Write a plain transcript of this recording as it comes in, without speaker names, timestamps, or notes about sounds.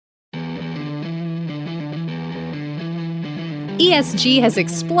ESG has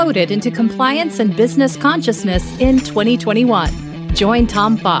exploded into compliance and business consciousness in 2021. Join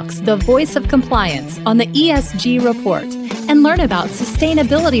Tom Fox, the voice of compliance, on the ESG Report and learn about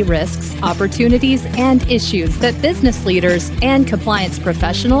sustainability risks, opportunities, and issues that business leaders and compliance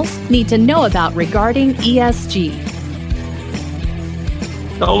professionals need to know about regarding ESG.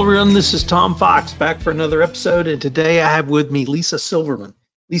 Hello, everyone. This is Tom Fox back for another episode, and today I have with me Lisa Silverman.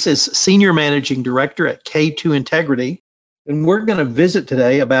 Lisa is Senior Managing Director at K2 Integrity, and we're going to visit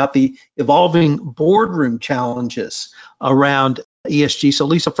today about the evolving boardroom challenges around ESG. So,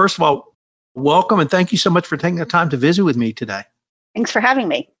 Lisa, first of all, welcome, and thank you so much for taking the time to visit with me today. Thanks for having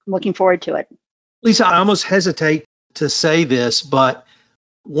me. I'm looking forward to it. Lisa, I almost hesitate to say this, but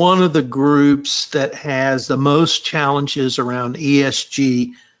one of the groups that has the most challenges around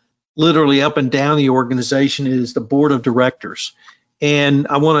ESG, literally up and down the organization, is the board of directors. And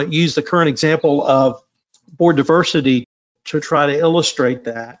I want to use the current example of board diversity to try to illustrate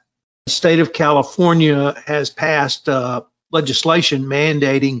that. The state of California has passed legislation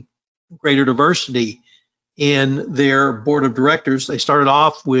mandating greater diversity in their board of directors. They started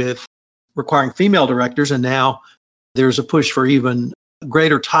off with requiring female directors, and now there's a push for even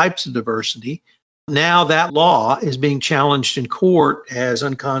greater types of diversity. Now that law is being challenged in court as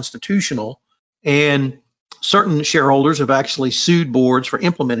unconstitutional, and certain shareholders have actually sued boards for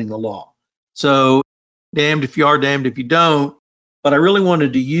implementing the law. So damned if you are, damned if you don't. But I really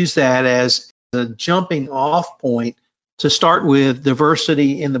wanted to use that as a jumping off point to start with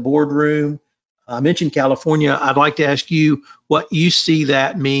diversity in the boardroom. I mentioned California. I'd like to ask you what you see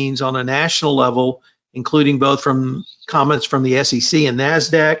that means on a national level, including both from comments from the SEC and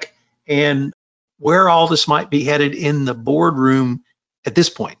NASDAQ, and where all this might be headed in the boardroom at this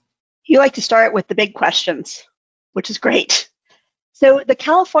point. You like to start with the big questions, which is great. So the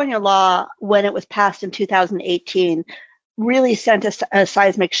California law, when it was passed in 2018, really sent a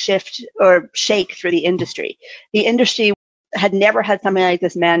seismic shift or shake through the industry. The industry had never had something like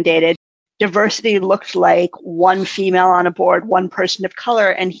this mandated. Diversity looked like one female on a board, one person of color.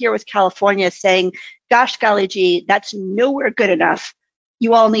 And here was California saying, gosh, golly gee, that's nowhere good enough.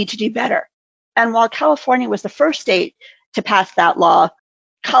 You all need to do better. And while California was the first state to pass that law,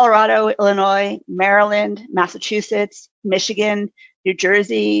 Colorado, Illinois, Maryland, Massachusetts, Michigan, New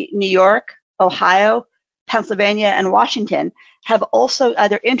Jersey, New York, Ohio, Pennsylvania, and Washington have also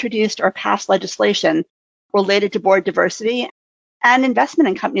either introduced or passed legislation related to board diversity and investment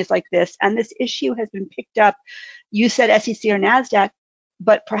in companies like this. And this issue has been picked up. You said SEC or NASDAQ,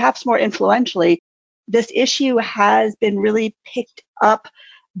 but perhaps more influentially, this issue has been really picked up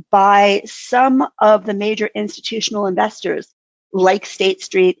by some of the major institutional investors like State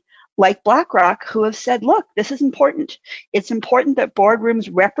Street, like BlackRock, who have said, look, this is important. It's important that boardrooms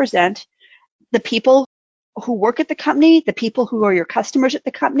represent the people who work at the company, the people who are your customers at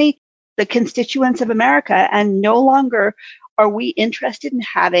the company, the constituents of America, and no longer are we interested in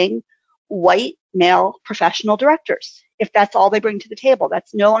having white male professional directors. If that's all they bring to the table,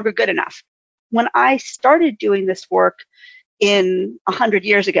 that's no longer good enough. When I started doing this work 100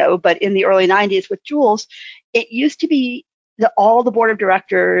 years ago, but in the early 90s with Jules, it used to be that all the board of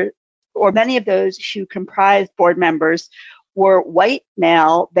directors, or many of those who comprised board members, were white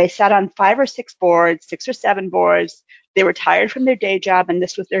male. They sat on 5 or 6 boards, 6 or 7 boards. They retired from their day job, and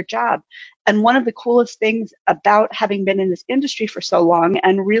this was their job. And one of the coolest things about having been in this industry for so long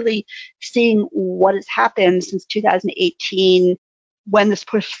and really seeing what has happened since 2018, when this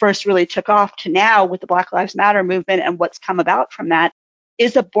push first really took off, to now with the Black Lives Matter movement and what's come about from that,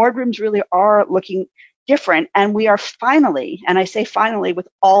 is that boardrooms really are looking different. And we are finally, and I say finally with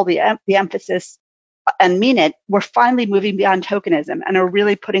all the emphasis and mean it, we're finally moving beyond tokenism and are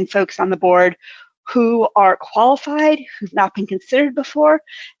really putting folks on the board who are qualified, who've not been considered before,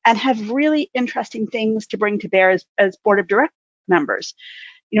 and have really interesting things to bring to bear as board of director members.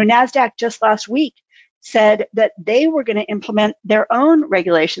 You know, NASDAQ just last week said that they were going to implement their own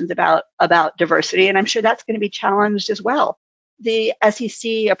regulations about diversity, and I'm sure that's going to be challenged as well. The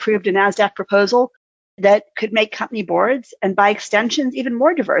SEC approved a NASDAQ proposal that could make company boards, and by extensions, even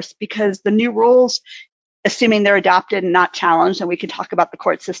more diverse, because the new rules, assuming they're adopted and not challenged, and we can talk about the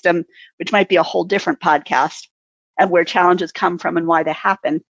court system, which might be a whole different podcast, and where challenges come from and why they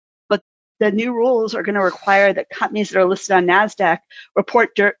happen. But the new rules are going to require that companies that are listed on NASDAQ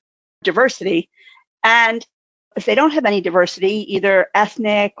report diversity. And if they don't have any diversity, either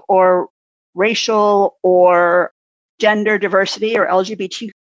ethnic or racial or gender diversity or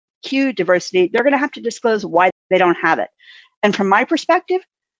LGBTQ diversity, they're going to have to disclose why they don't have it. And from my perspective,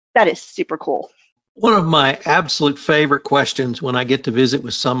 that is super cool. One of my absolute favorite questions when I get to visit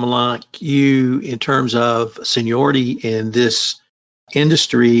with someone like you in terms of seniority in this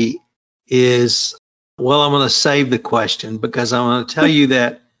industry is, well, I'm going to save the question because I'm going to tell you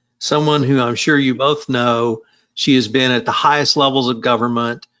that someone who I'm sure you both know, she has been at the highest levels of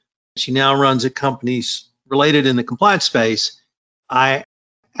government. She now runs a company related in the compliance space. I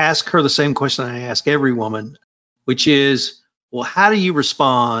ask her the same question I ask every woman, which is, well, how do you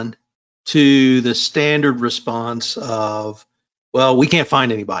respond to the standard response of, well, we can't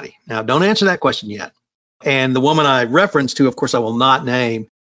find anybody? Now, don't answer that question yet. And the woman I referenced to, of course, I will not name,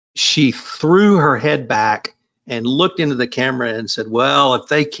 she threw her head back and looked into the camera and said, well, if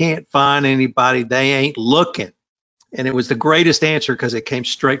they can't find anybody, they ain't looking. And it was the greatest answer because it came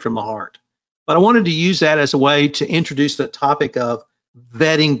straight from the heart. But I wanted to use that as a way to introduce the topic of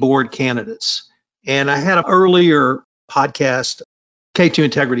vetting board candidates. And I had an earlier podcast, K2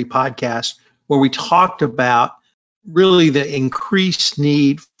 Integrity podcast, where we talked about really the increased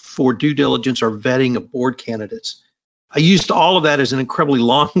need for due diligence or vetting of board candidates. I used all of that as an incredibly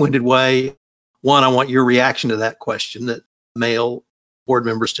long-winded way. One, I want your reaction to that question that male board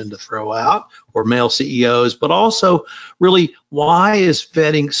members tend to throw out, or male CEOs, but also really, why is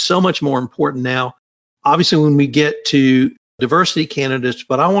vetting so much more important now? Obviously, when we get to diversity candidates,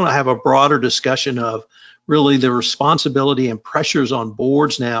 but I want to have a broader discussion of really the responsibility and pressures on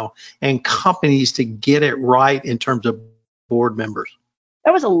boards now and companies to get it right in terms of board members.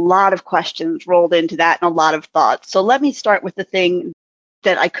 There was a lot of questions rolled into that and a lot of thoughts. So let me start with the thing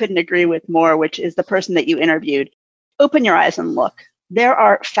that I couldn't agree with more, which is the person that you interviewed. Open your eyes and look. There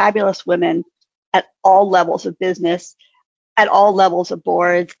are fabulous women at all levels of business, at all levels of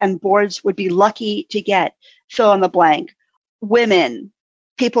boards, and boards would be lucky to get fill in the blank. Women,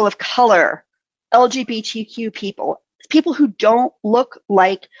 people of color, LGBTQ people, people who don't look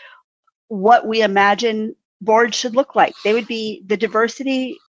like what we imagine boards should look like. The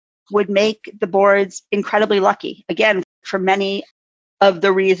diversity would make the boards incredibly lucky, again, for many of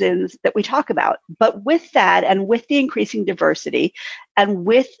the reasons that we talk about. But with that, and with the increasing diversity, and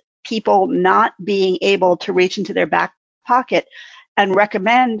with people not being able to reach into their back pocket and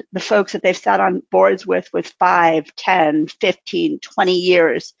recommend the folks that they've sat on boards with 5, 10, 15, 20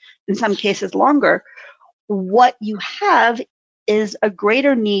 years, in some cases longer, what you have is a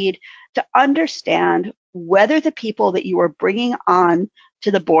greater need to understand whether the people that you are bringing on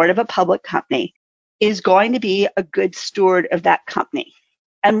to the board of a public company is going to be a good steward of that company.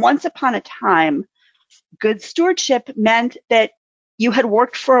 And once upon a time, good stewardship meant that you had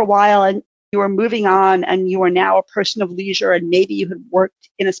worked for a while and you were moving on and you are now a person of leisure, and maybe you had worked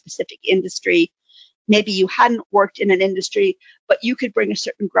in a specific industry. Maybe you hadn't worked in an industry, but you could bring a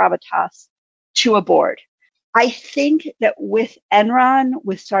certain gravitas to a board. I think that with Enron,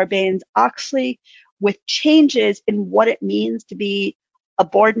 with Sarbanes-Oxley, with changes in what it means to be a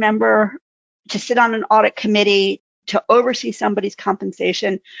board member, to sit on an audit committee, to oversee somebody's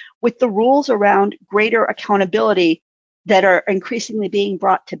compensation, with the rules around greater accountability that are increasingly being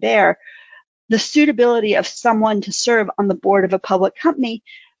brought to bear, the suitability of someone to serve on the board of a public company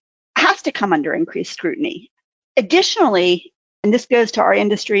has to come under increased scrutiny. Additionally, and this goes to our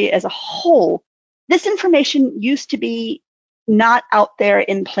industry as a whole, this information used to be not out there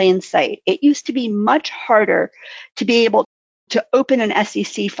in plain sight. It used to be much harder to be able to open an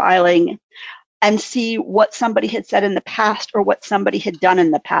SEC filing and see what somebody had said in the past or what somebody had done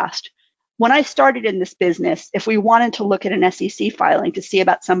in the past. When I started in this business, if we wanted to look at an SEC filing to see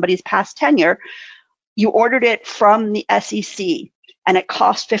about somebody's past tenure, you ordered it from the SEC, and it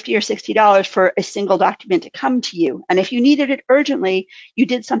cost $50 or $60 for a single document to come to you. And if you needed it urgently, you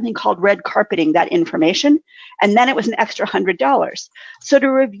did something called red carpeting that information, and then it was an extra $100. So to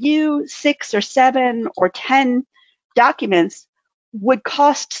review 6 or 7 or 10 documents would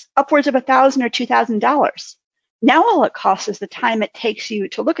cost upwards of $1,000 or $2,000. Now all it costs is the time it takes you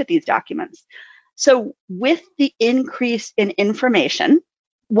to look at these documents. So with the increase in information,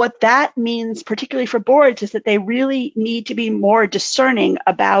 what that means, particularly for boards, is that they really need to be more discerning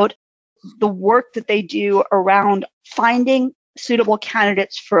about the work that they do around finding suitable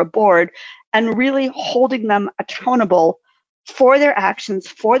candidates for a board and really holding them accountable for their actions,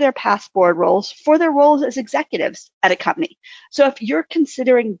 for their past board roles, for their roles as executives at a company. So if you're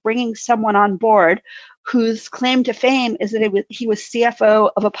considering bringing someone on board whose claim to fame is that he was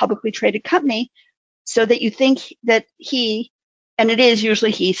CFO of a publicly traded company, so that you think that he, and it is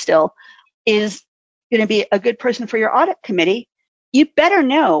usually he still, is going to be a good person for your audit committee, you better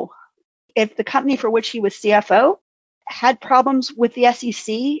know if the company for which he was CFO had problems with the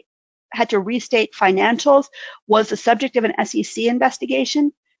SEC, had to restate financials, was the subject of an SEC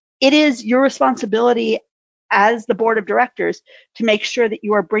investigation, it is your responsibility as the board of directors to make sure that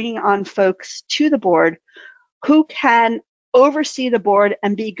you are bringing on folks to the board who can oversee the board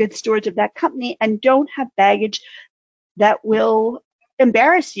and be good stewards of that company and don't have baggage that will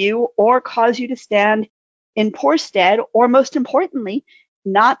embarrass you or cause you to stand in poor stead, or most importantly,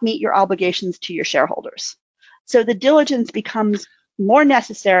 not meet your obligations to your shareholders. So the diligence becomes more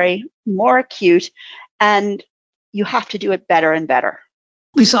necessary, more acute, and you have to do it better and better.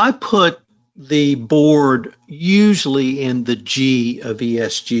 Lisa, I put the board usually in the G of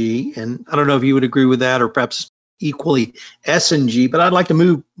ESG, and I don't know if you would agree with that or perhaps equally S and G, but I'd like to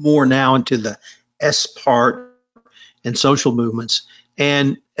move more now into the S part and social movements.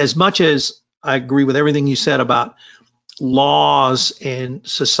 And as much as I agree with everything you said about laws and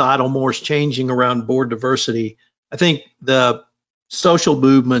societal mores changing around board diversity, I think the social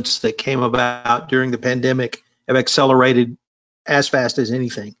movements that came about during the pandemic have accelerated as fast as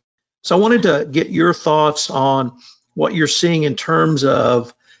anything. So I wanted to get your thoughts on what you're seeing in terms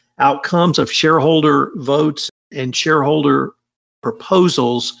of outcomes of shareholder votes and shareholder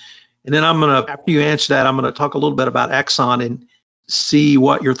proposals. And then after you answer that, I'm going to talk a little bit about Exxon and see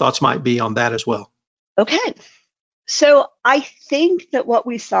what your thoughts might be on that as well. Okay. So I think that what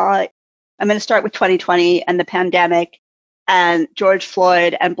we saw, I'm going to start with 2020 and the pandemic and George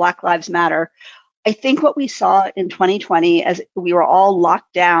Floyd and Black Lives Matter. I think what we saw in 2020, as we were all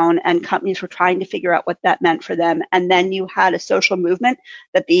locked down and companies were trying to figure out what that meant for them, and then you had a social movement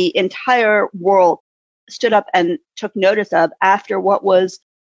that the entire world stood up and took notice of after what was,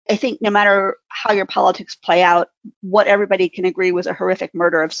 I think, no matter how your politics play out, what everybody can agree was a horrific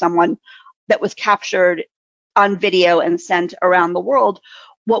murder of someone that was captured on video and sent around the world.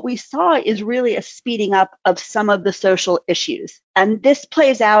 What we saw is really a speeding up of some of the social issues. And this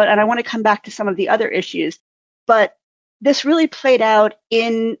plays out, and I want to come back to some of the other issues, but this really played out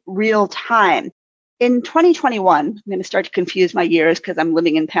in real time. In 2021, I'm going to start to confuse my years because I'm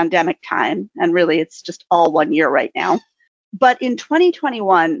living in pandemic time, and really it's just all 1 year right now. But in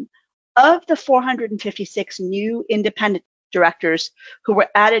 2021, of the 456 new independent directors who were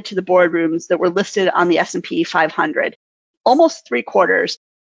added to the boardrooms that were listed on the S&P 500, almost 3/4,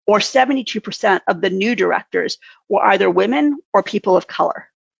 or 72% of the new directors were either women or people of color,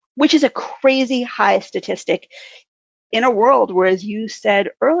 which is a crazy high statistic in a world where, as you said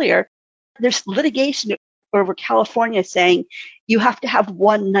earlier, there's litigation over California saying you have to have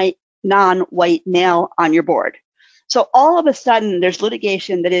one non-white male on your board. So all of a sudden, there's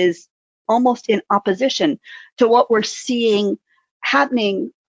litigation that is almost in opposition to what we're seeing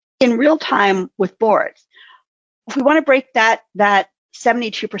happening in real time with boards. If we want to break that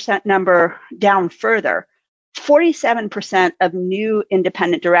 72% number down further, 47% of new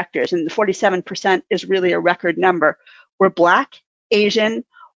independent directors, and the 47% is really a record number, were Black, Asian,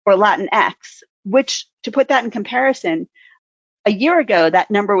 or Latinx, which, to put that in comparison, a year ago, that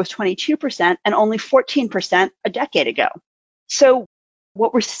number was 22% and only 14% a decade ago. So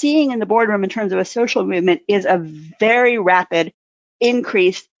what we're seeing in the boardroom in terms of a social movement is a very rapid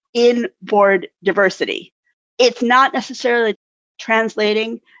increase in board diversity. It's not necessarily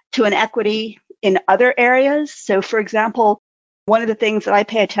translating to an equity in other areas. So, for example, one of the things that I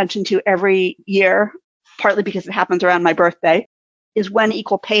pay attention to every year, partly because it happens around my birthday, is when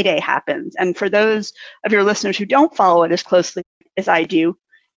Equal Pay Day happens. And for those of your listeners who don't follow it as closely as I do,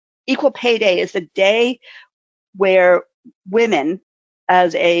 Equal Pay Day is the day where women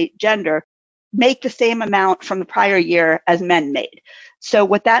as a gender make the same amount from the prior year as men made. So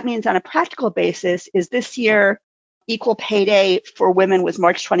what that means on a practical basis is this year, Equal Pay Day for women was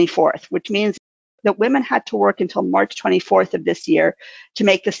March 24th, which means that women had to work until March 24th of this year to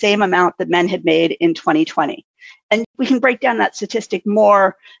make the same amount that men had made in 2020. And we can break down that statistic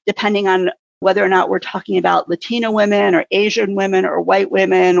more depending on whether or not we're talking about Latino women or Asian women or white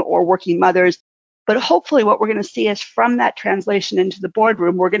women or working mothers. But hopefully what we're going to see is from that translation into the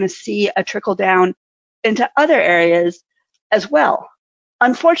boardroom, we're going to see a trickle down into other areas as well.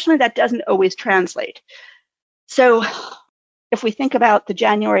 Unfortunately, that doesn't always translate. So if we think about the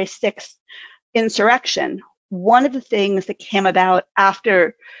January 6th insurrection, one of the things that came about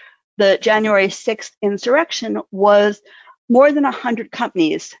after the January 6th insurrection was more than 100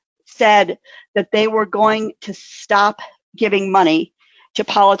 companies said that they were going to stop giving money to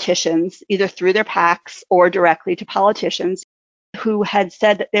politicians, either through their PACs or directly to politicians who had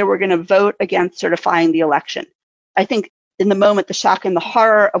said that they were going to vote against certifying the election. I think in the moment, the shock and the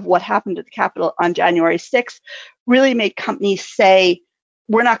horror of what happened at the Capitol on January 6th really made companies say,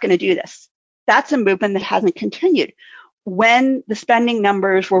 we're not going to do this. That's a movement that hasn't continued. When the spending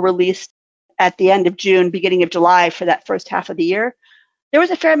numbers were released at the end of June, beginning of July for that first half of the year, there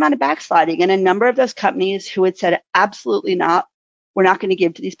was a fair amount of backsliding, and a number of those companies who had said absolutely not, we're not going to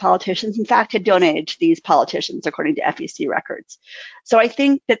give to these politicians, in fact, had donated to these politicians, according to FEC records. So I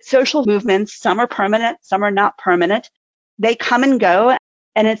think that social movements, some are permanent, some are not permanent. They come and go,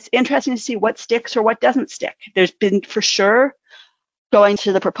 and it's interesting to see what sticks or what doesn't stick. There's been for sure, going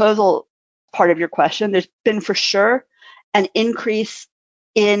to the proposal part of your question, there's been for sure an increase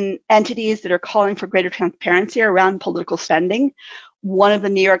in entities that are calling for greater transparency around political spending. One of the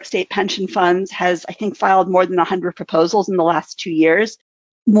New York State pension funds has, I think, filed more than 100 proposals in the last 2 years.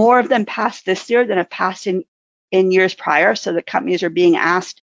 More of them passed this year than have passed in years prior, so that companies are being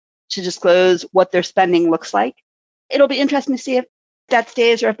asked to disclose what their spending looks like. It'll be interesting to see if that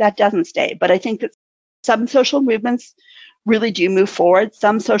stays or if that doesn't stay. But I think that some social movements really do move forward.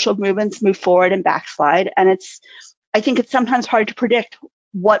 Some social movements move forward and backslide. And I think it's sometimes hard to predict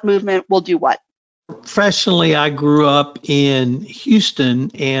what movement will do what. Professionally, I grew up in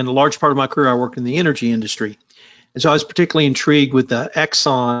Houston, and a large part of my career I worked in the energy industry. And so I was particularly intrigued with the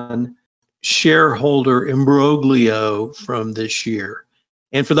Exxon shareholder imbroglio from this year.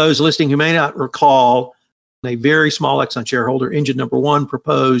 And for those listening who may not recall, a very small Exxon shareholder, engine number one,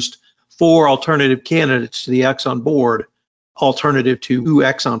 proposed 4 alternative candidates to the Exxon board, alternative to who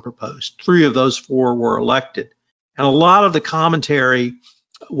Exxon proposed. 3 of those 4 were elected. And a lot of the commentary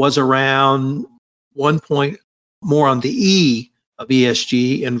was around one point more on the E of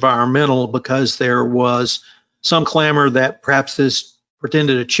ESG, environmental, because there was some clamor that perhaps this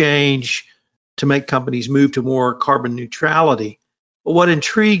pretended a change to make companies move to more carbon neutrality. But what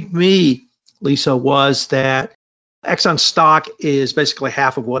intrigued me, Lisa, was that Exxon stock is basically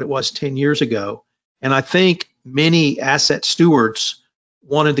half of what it was 10 years ago. And I think many asset stewards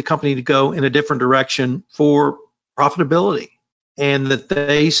wanted the company to go in a different direction for profitability, and that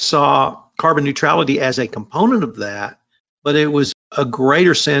they saw carbon neutrality as a component of that, but it was a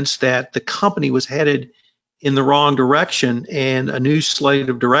greater sense that the company was headed in the wrong direction, and a new slate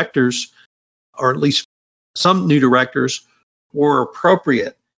of directors, or at least some new directors, were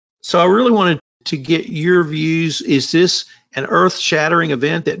appropriate. So I really wanted to get your views. Is this an earth-shattering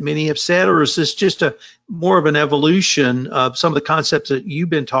event that many have said, or is this just a more of an evolution of some of the concepts that you've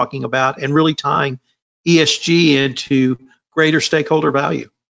been talking about and really tying ESG into greater stakeholder value?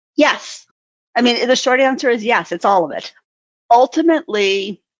 Yes. I mean, the short answer is yes, it's all of it.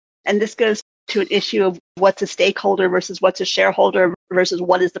 Ultimately, and this goes to an issue of what's a stakeholder versus what's a shareholder versus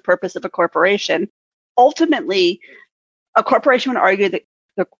what is the purpose of a corporation. Ultimately, a corporation would argue that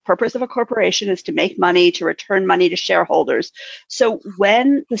the purpose of a corporation is to make money, to return money to shareholders. So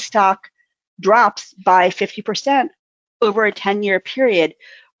when the stock drops by 50% over a 10-year period,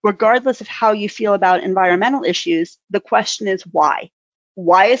 regardless of how you feel about environmental issues, the question is why?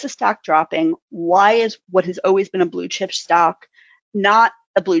 Why is the stock dropping? Why is what has always been a blue chip stock not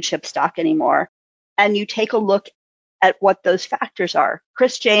a blue chip stock anymore? And you take a look at what those factors are.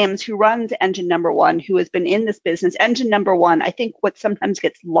 Chris James, who runs Engine Number One, who has been in this business, Engine Number One, I think what sometimes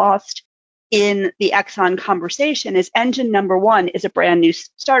gets lost in the Exxon conversation is Engine Number One is a brand new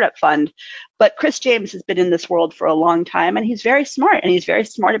startup fund. But Chris James has been in this world for a long time, and he's very smart, and he's very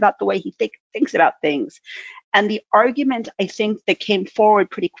smart about the way he thinks about things. And the argument, I think, that came forward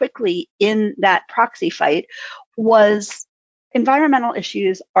pretty quickly in that proxy fight was environmental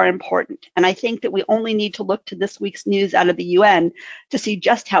issues are important. And I think that we only need to look to this week's news out of the UN to see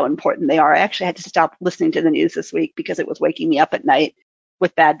just how important they are. I actually had to stop listening to the news this week because it was waking me up at night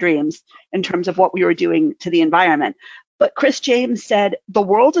with bad dreams in terms of what we were doing to the environment. But Chris James said the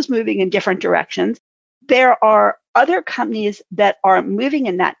world is moving in different directions. There are other companies that are moving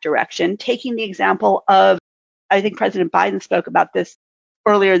in that direction, taking the example of, I think President Biden spoke about this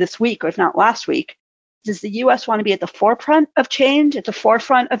earlier this week, or if not last week. Does the U.S. want to be at the forefront of change, at the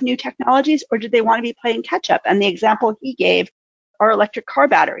forefront of new technologies, or do they want to be playing catch up? And the example he gave are electric car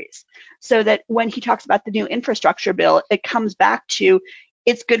batteries. So that when he talks about the new infrastructure bill, it comes back to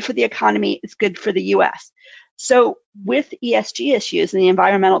it's good for the economy, it's good for the U.S. So with ESG issues and the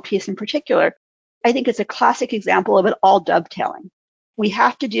environmental piece in particular, I think it's a classic example of it all dovetailing. We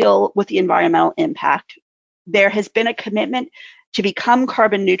have to deal with the environmental impact. There has been a commitment to become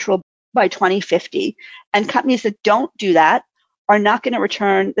carbon neutral by 2050, and companies that don't do that are not going to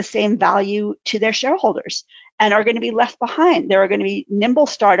return the same value to their shareholders and are going to be left behind. There are going to be nimble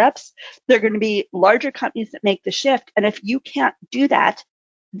startups. There are going to be larger companies that make the shift. And if you can't do that,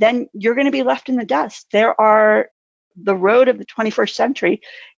 then you're going to be left in the dust. The road of the 21st century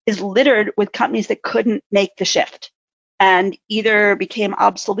is littered with companies that couldn't make the shift and either became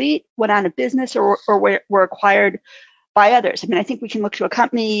obsolete, went out of business, or were acquired by others. I mean, I think we can look to a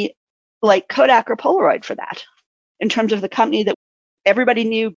company like Kodak or Polaroid for that, in terms of the company that Everybody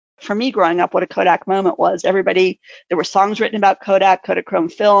knew, for me growing up, what a Kodak moment was. There were songs written about Kodak,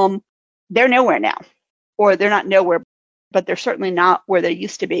 Kodachrome film. They're nowhere now, or they're not nowhere, but they're certainly not where they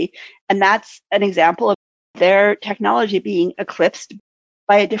used to be. And that's an example of their technology being eclipsed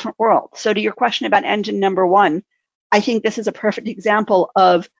by a different world. So to your question about engine number one, I think this is a perfect example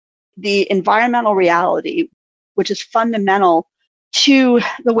of the environmental reality, which is fundamental to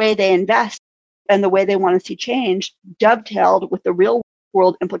the way they invest and the way they want to see change, dovetailed with the real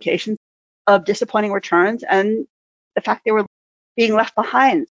world implications of disappointing returns and the fact they were being left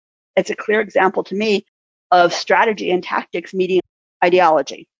behind. It's a clear example to me of strategy and tactics meeting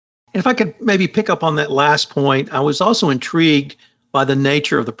ideology. And if I could maybe pick up on that last point, I was also intrigued by the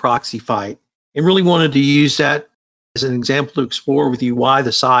nature of the proxy fight and really wanted to use that as an example to explore with you why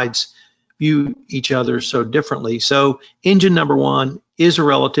the sides view each other so differently. So engine number one is a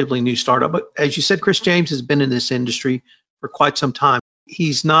relatively new startup, but as you said, Chris James has been in this industry for quite some time.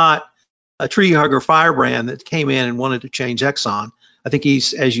 He's not a tree hugger firebrand that came in and wanted to change Exxon. I think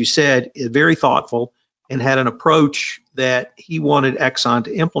he's, as you said, very thoughtful and had an approach that he wanted Exxon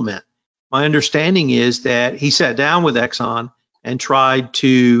to implement. My understanding is that he sat down with Exxon and tried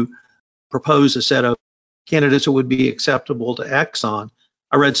to propose a set of candidates that would be acceptable to Exxon.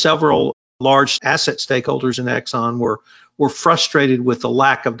 I read several large asset stakeholders in Exxon were frustrated with the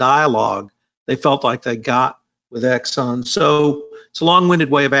lack of dialogue they felt like they got with Exxon. So it's a long-winded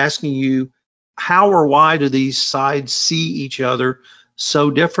way of asking you, how or why do these sides see each other so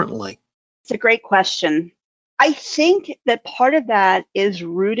differently? It's a great question. I think that part of that is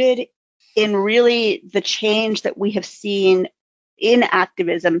rooted in really the change that we have seen in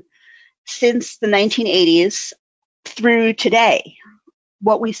activism since the 1980s through today.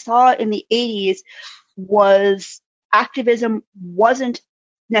 What we saw in the 80s was activism wasn't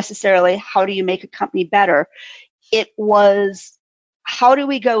necessarily how do you make a company better. It was how do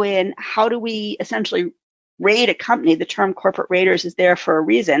we go in, how do we essentially raid a company? The term corporate raiders is there for a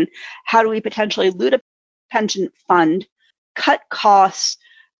reason. How do we potentially loot a pension fund, cut costs,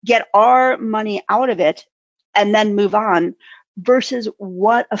 get our money out of it, and then move on, versus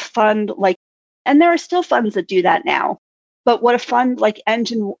what a fund like, and there are still funds that do that now, but what a fund like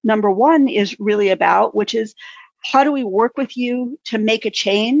engine number one is really about, which is how do we work with you to make a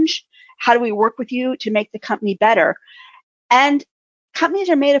change? How do we work with you to make the company better? And companies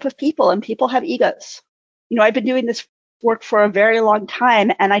are made up of people, and people have egos. You know, I've been doing this work for a very long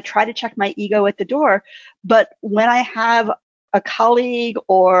time, and I try to check my ego at the door. But when I have a colleague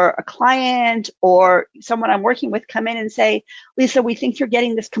or a client or someone I'm working with come in and say, Lisa, we think you're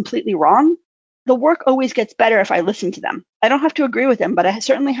getting this completely wrong, the work always gets better if I listen to them. I don't have to agree with them, but I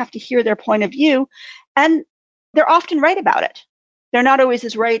certainly have to hear their point of view. And they're often right about it. They're not always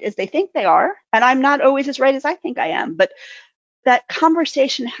as right as they think they are, and I'm not always as right as I think I am. But that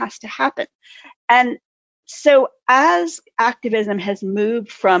conversation has to happen. And so as activism has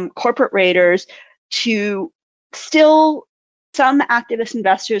moved from corporate raiders to still some activist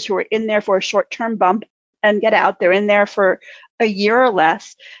investors who are in there for a short-term bump and get out, they're in there for a year or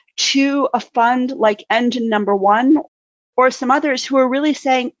less, to a fund like engine number one or some others who are really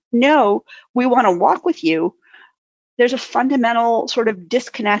saying, no, we want to walk with you. There's a fundamental sort of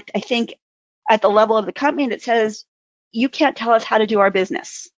disconnect, I think, at the level of the company that says, you can't tell us how to do our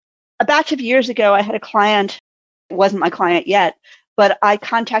business. A batch of years ago, I had a client, it wasn't my client yet, but I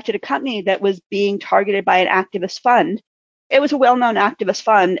contacted a company that was being targeted by an activist fund. It was a well-known activist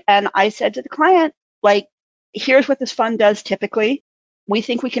fund. And I said to the client, like, here's what this fund does typically. We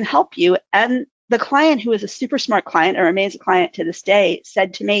think we can help you. And the client, who is a super smart client and remains a client to this day,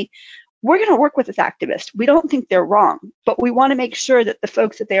 said to me, we're going to work with this activist. We don't think they're wrong, but we want to make sure that the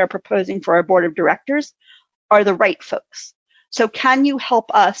folks that they are proposing for our board of directors are the right folks. So can you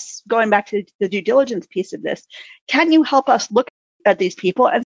help us, going back to the due diligence piece of this, can you help us look at these people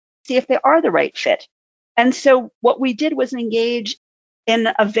and see if they are the right fit? And so what we did was engage in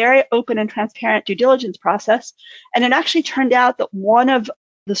a very open and transparent due diligence process. And it actually turned out that one of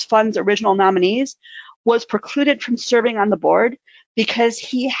this fund's original nominees was precluded from serving on the board because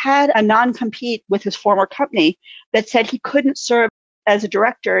he had a non-compete with his former company that said he couldn't serve as a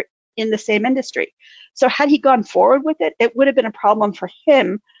director in the same industry. So had he gone forward with it, it would have been a problem for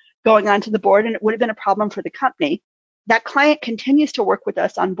him going onto the board, and it would have been a problem for the company. That client continues to work with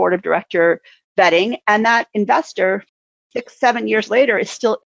us on board of director vetting, and that investor, 6-7 years later, is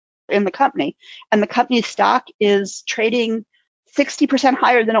still in the company. And the company's stock is trading 60%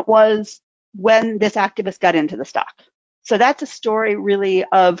 higher than it was when this activist got into the stock. So that's a story really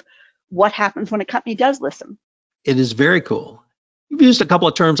of what happens when a company does listen. It is very cool. You've used a couple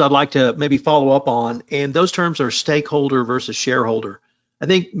of terms I'd like to maybe follow up on, and those terms are stakeholder versus shareholder. I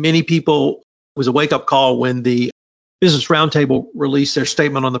think many people, it was a wake-up call when the Business Roundtable released their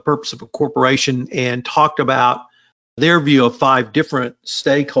statement on the purpose of a corporation and talked about their view of 5 different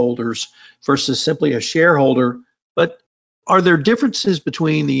stakeholders versus simply a shareholder. But are there differences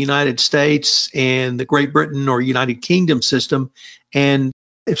between the United States and the Great Britain or United Kingdom system? And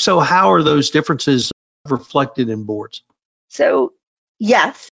if so, how are those differences reflected in boards? So,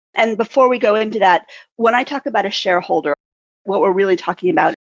 yes. And before we go into that, when I talk about a shareholder, what we're really talking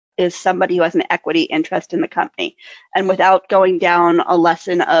about is somebody who has an equity interest in the company. And without going down a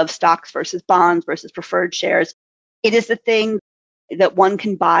lesson of stocks versus bonds versus preferred shares, it is the thing that one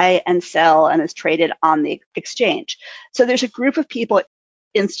can buy and sell and is traded on the exchange. So there's a group of people,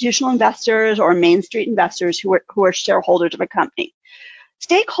 institutional investors or Main Street investors who are shareholders of a company.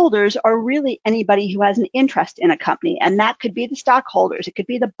 Stakeholders are really anybody who has an interest in a company, and that could be the stockholders, it could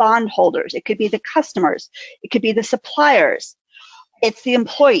be the bondholders, it could be the customers, it could be the suppliers, it's the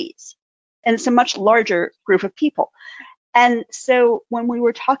employees, and it's a much larger group of people. And so when we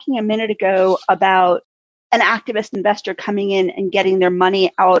were talking a minute ago about an activist investor coming in and getting their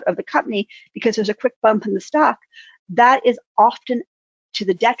money out of the company because there's a quick bump in the stock, that is often to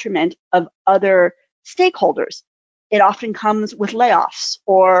the detriment of other stakeholders. It often comes with layoffs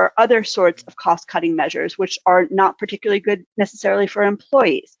or other sorts of cost-cutting measures, which are not particularly good necessarily for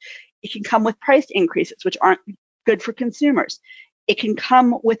employees. It can come with price increases, which aren't good for consumers. It can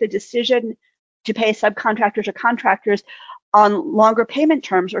come with a decision to pay subcontractors or contractors on longer payment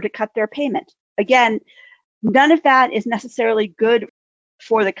terms or to cut their payment. Again, none of that is necessarily good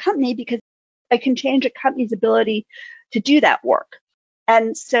for the company because it can change a company's ability to do that work.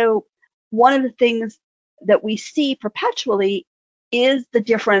 And so one of the things that we see perpetually is the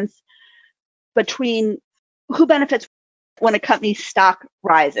difference between who benefits when a company's stock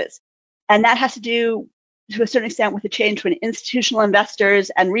rises. And that has to do, to a certain extent, with the change between institutional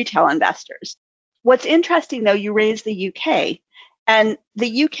investors and retail investors. What's interesting, though, you raised the UK, and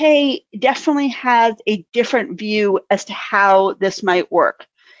the UK definitely has a different view as to how this might work.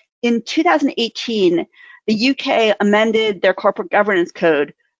 In 2018, the UK amended their corporate governance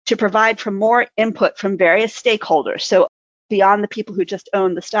code to provide for more input from various stakeholders, so beyond the people who just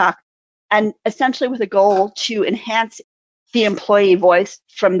own the stock, and essentially with a goal to enhance the employee voice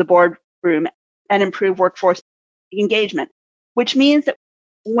from the boardroom and improve workforce engagement, which means that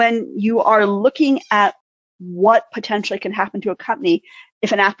when you are looking at what potentially can happen to a company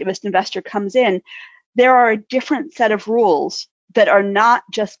if an activist investor comes in, there are a different set of rules that are not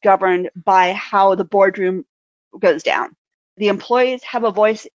just governed by how the boardroom goes down. The employees have a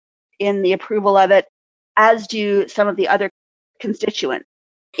voice in the approval of it, as do some of the other constituents.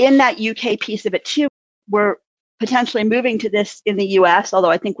 In that UK piece of it too, we're potentially moving to this in the US, although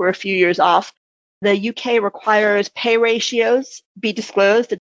I think we're a few years off. The UK requires pay ratios be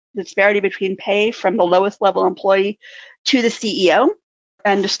disclosed, the disparity between pay from the lowest level employee to the CEO,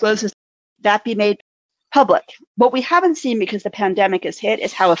 and discloses that be made public. What we haven't seen because the pandemic has hit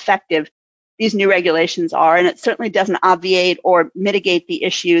is how effective these new regulations are, and it certainly doesn't obviate or mitigate the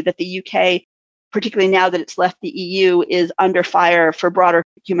issue that the UK, particularly now that it's left the EU, is under fire for broader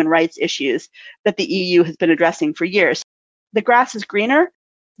human rights issues that the EU has been addressing for years. The grass is greener,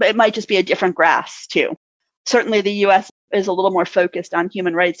 but it might just be a different grass too. Certainly the US is a little more focused on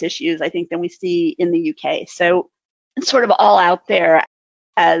human rights issues, I think, than we see in the UK. So it's sort of all out there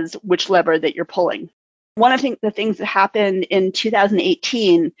as which lever that you're pulling. One of the things that happened in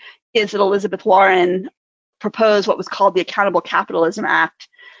 2018 is that Elizabeth Warren proposed what was called the Accountable Capitalism Act.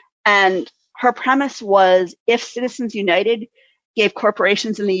 And her premise was if Citizens United gave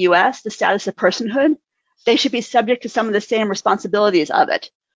corporations in the US the status of personhood, they should be subject to some of the same responsibilities of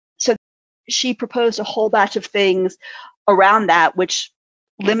it. So she proposed a whole batch of things around that, which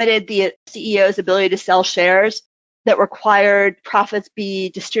limited the CEO's ability to sell shares, that required profits be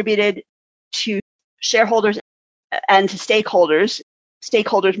distributed to shareholders and to stakeholders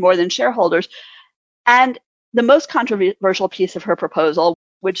more than shareholders. And the most controversial piece of her proposal,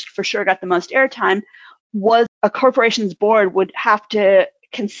 which for sure got the most airtime, was a corporation's board would have to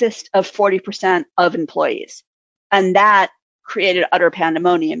consist of 40% of employees. And that created utter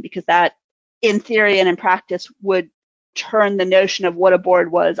pandemonium because that, in theory and in practice, would turn the notion of what a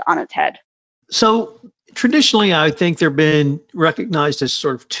board was on its head. So traditionally, I think there have been recognized as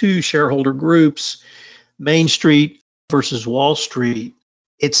sort of 2 shareholder groups, Main Street versus Wall Street.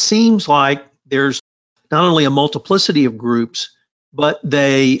 It seems like there's not only a multiplicity of groups, but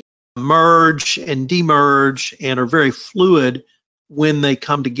they merge and demerge and are very fluid when they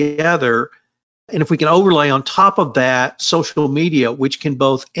come together. And if we can overlay on top of that social media, which can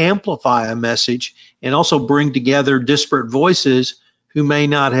both amplify a message and also bring together disparate voices who may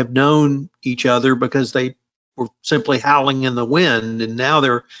not have known each other because they were simply howling in the wind, and now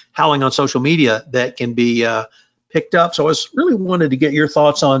they're howling on social media, that can be picked up. So I was really wanted to get your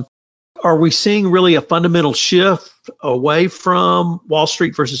thoughts on, are we seeing really a fundamental shift away from Wall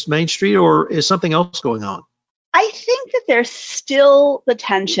Street versus Main Street, or is something else going on? I think that there's still the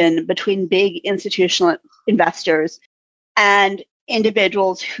tension between big institutional investors and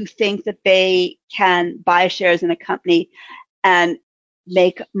individuals who think that they can buy shares in a company and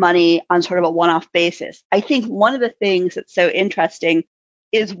make money on sort of a one-off basis. I think one of the things that's so interesting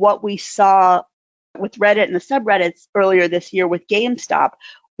is what we saw with Reddit and the subreddits earlier this year with GameStop,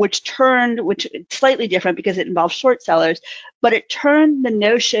 which it's slightly different because it involves short sellers, but it turned the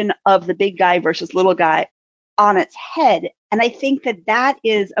notion of the big guy versus little guy on its head. And I think that that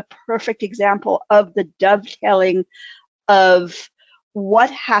is a perfect example of the dovetailing of what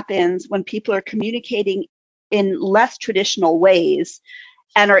happens when people are communicating in less traditional ways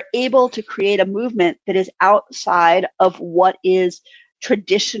and are able to create a movement that is outside of what is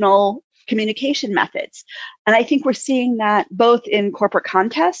traditional communication methods. And I think we're seeing that both in corporate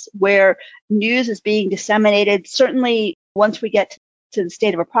contests where news is being disseminated. Certainly, once we get to the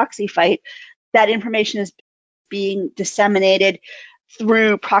state of a proxy fight, that information is being disseminated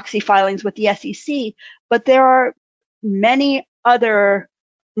through proxy filings with the SEC. But there are many other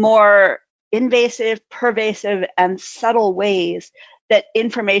more invasive, pervasive, and subtle ways that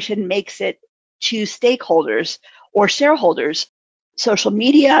information makes it to stakeholders or shareholders. Social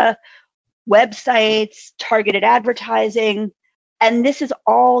media, websites, targeted advertising, and this is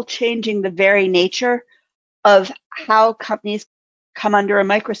all changing the very nature of how companies come under a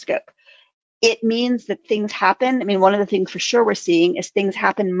microscope. It means that things happen. I mean, one of the things for sure we're seeing is things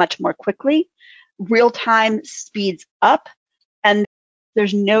happen much more quickly. Real time speeds up, and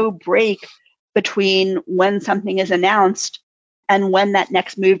there's no break between when something is announced and when that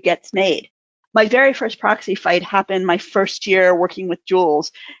next move gets made. My very first proxy fight happened my first year working with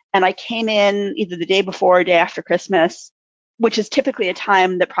Jules, and I came in either the day before or day after Christmas, which is typically a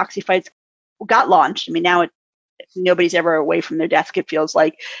time that proxy fights got launched. I mean, now nobody's ever away from their desk, it feels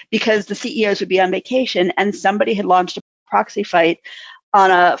like, because the CEOs would be on vacation and somebody had launched a proxy fight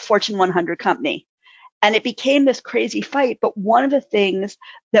on a Fortune 100 company. And it became this crazy fight. But one of the things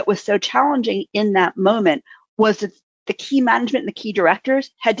that was so challenging in that moment was that the key management and the key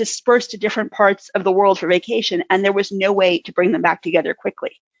directors had dispersed to different parts of the world for vacation, and there was no way to bring them back together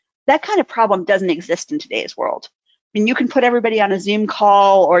quickly. That kind of problem doesn't exist in today's world. I mean, you can put everybody on a Zoom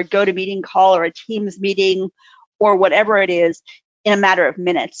call or a GoToMeeting call or a Teams meeting or whatever it is in a matter of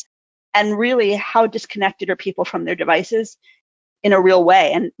minutes. And really, how disconnected are people from their devices in a real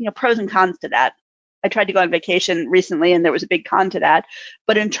way? And, pros and cons to that. I tried to go on vacation recently and there was a big con to that.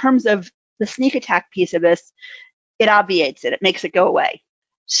 But in terms of the sneak attack piece of this, it obviates it. It makes it go away.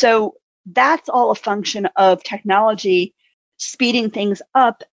 So that's all a function of technology speeding things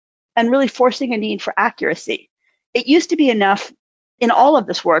up and really forcing a need for accuracy. It used to be enough in all of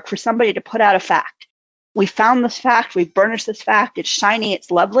this work for somebody to put out a fact. We found this fact, we burnished this fact, it's shiny,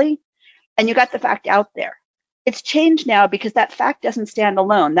 it's lovely, and you got the fact out there. It's changed now because that fact doesn't stand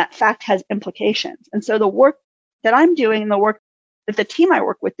alone. That fact has implications. And so the work that I'm doing and the work that the team I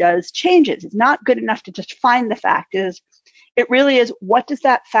work with does changes. It's not good enough to just find the fact. It really is, what does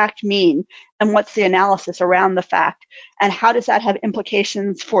that fact mean? And what's the analysis around the fact? And how does that have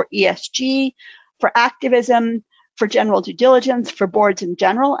implications for ESG, for activism, for general due diligence, for boards in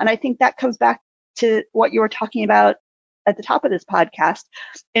general? And I think that comes back to what you were talking about at the top of this podcast,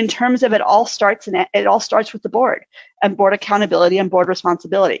 in terms of it all starts with the board and board accountability and board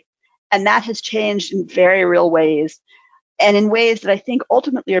responsibility. And that has changed in very real ways, and in ways that I think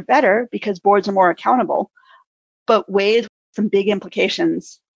ultimately are better because boards are more accountable, but ways with some big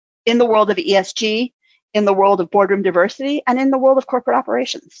implications in the world of ESG, in the world of boardroom diversity, and in the world of corporate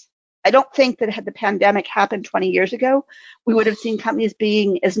operations. I don't think that had the pandemic happened 20 years ago, we would have seen companies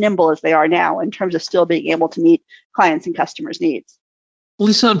being as nimble as they are now in terms of still being able to meet clients' and customers' needs.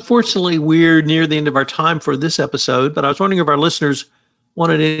 Lisa, unfortunately, we're near the end of our time for this episode, but I was wondering if our listeners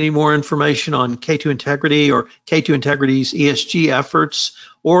wanted any more information on K2 Integrity or K2 Integrity's ESG efforts,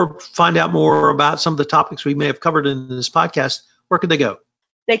 or find out more about some of the topics we may have covered in this podcast, where could they go?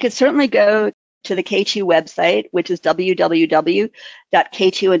 They could certainly go to the K2 website, which is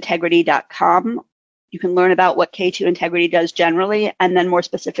www.k2integrity.com. You can learn about what K2 Integrity does generally, and then more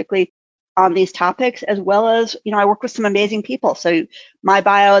specifically on these topics, as well as, I work with some amazing people. So my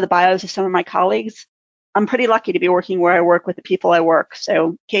bio, the bios of some of my colleagues I'm pretty lucky to be working where I work with the people I work.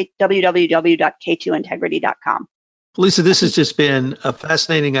 So www.k2integrity.com. Lisa, this has just been a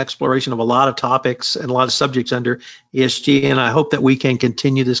fascinating exploration of a lot of topics and a lot of subjects under ESG, and I hope that we can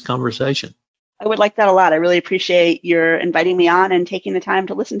continue this conversation. I would like that a lot. I really appreciate your inviting me on and taking the time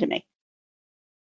to listen to me.